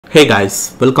Hey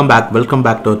guys, welcome back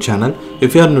to our channel.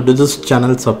 If you are new to this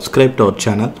channel, subscribe to our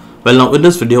channel. Well, now in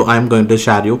this video I am going to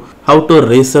share you how to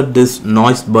reset this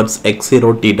Noise Buds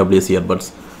Xero TWS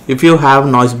earbuds. If you have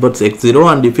Noise Buds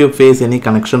Xero and if you face any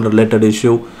connection related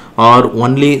issue or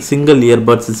only single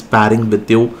earbuds is pairing with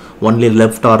you, only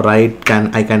left or right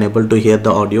I can able to hear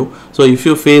the audio. So if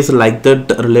you face like that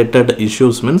related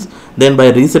issues means, then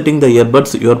by resetting the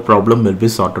earbuds your problem will be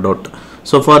sorted out.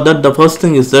 So for that, the first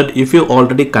thing is that if you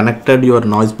already connected your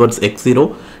Noise Buds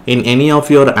Xero in any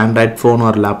of your Android phone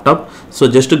or laptop, so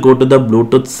just to go to the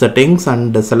Bluetooth settings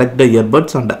and select the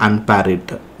earbuds and unpair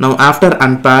it. Now after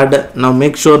unpaired, now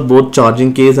make sure both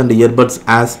charging case and earbuds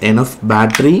has enough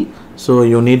battery. So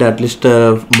you need at least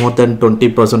more than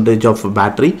 20% of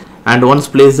battery, and once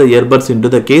place the earbuds into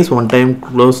the case, one time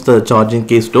close the charging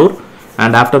case door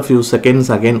and after few seconds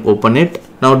again open it.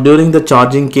 Now during the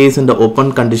charging case in the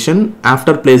open condition,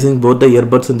 after placing both the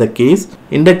earbuds in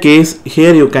the case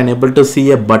here you can able to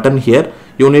see a button here.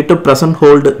 You need to press and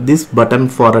hold this button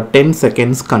for 10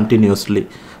 seconds continuously.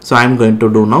 So I am going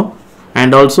to do now,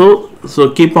 and also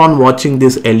so keep on watching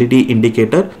this LED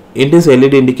indicator. In this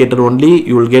LED indicator only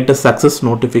you will get a success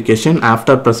notification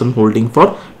after press and holding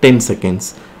for 10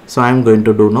 seconds. So I am going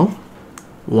to do now.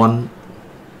 1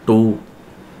 2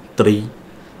 3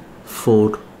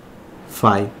 4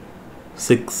 5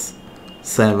 6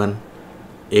 7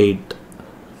 8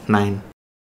 9.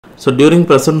 So during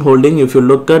press and holding, if you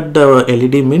look at the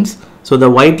LED means, so the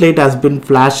white light has been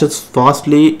flashes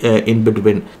fastly in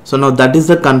between. So now that is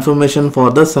the confirmation for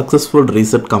the successful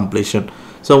reset completion.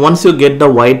 So once you get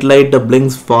the white light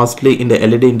blinks fastly in the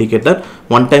LED indicator,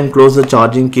 one time close the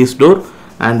charging case door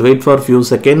and wait for few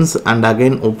seconds and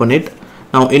again open it.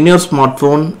 Now in your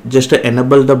smartphone, just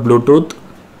enable the Bluetooth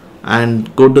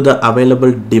and go to the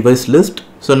available device list.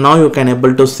 So now you can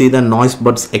able to see the Noise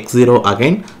Buds Xero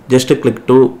again. Just click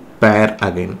to pair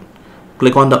again.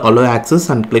 Click on the allow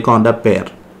access and click on the pair.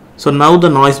 So now the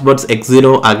Noise Buds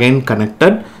Xero again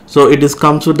connected. So it is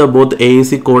comes with the both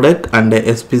AAC codec and the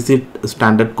SPC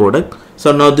standard codec.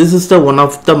 So now this is the one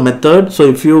of the method. So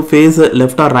if you face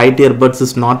left or right earbuds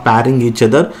is not pairing each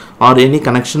other or any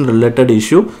connection related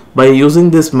issue, by using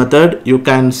this method you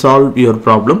can solve your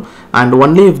problem, and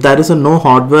only if there is no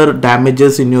hardware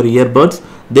damages in your earbuds,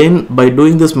 then by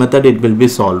doing this method it will be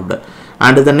solved.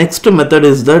 And the next method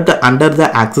is that under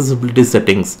the accessibility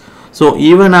settings. So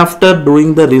even after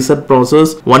doing the reset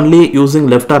process, only using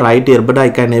left or right earbud I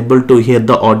can able to hear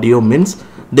the audio means,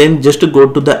 then just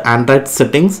go to the Android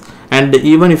settings, and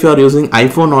even if you are using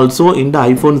iPhone also, in the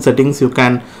iPhone settings you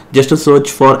can just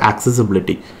search for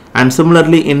accessibility, and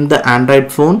similarly in the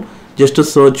Android phone just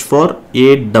search for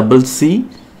ACC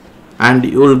and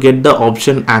you will get the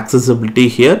option accessibility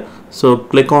here. So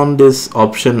click on this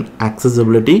option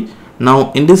accessibility.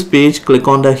 Now in this page click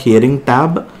on the hearing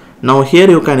tab. Now here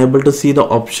you can able to see the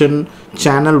option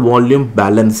channel volume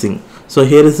balancing. So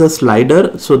here is a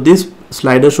slider. So this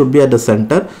slider should be at the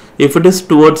center. If it is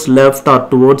towards left or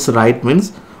towards right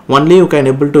means, only you can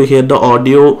able to hear the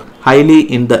audio highly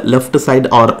in the left side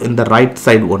or in the right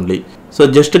side only. So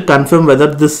just to confirm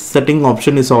whether this setting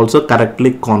option is also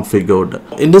correctly configured.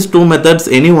 In these two methods,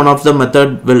 any one of the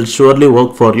method will surely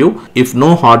work for you if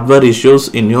no hardware issues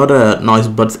in your Noise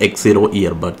Buds Xero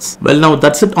earbuds. Well, now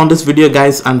that's it on this video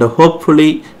guys, and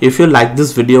hopefully if you like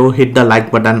this video, hit the like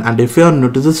button, and if you are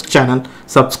new to this channel,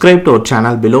 subscribe to our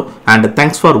channel below, and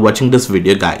thanks for watching this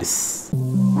video guys.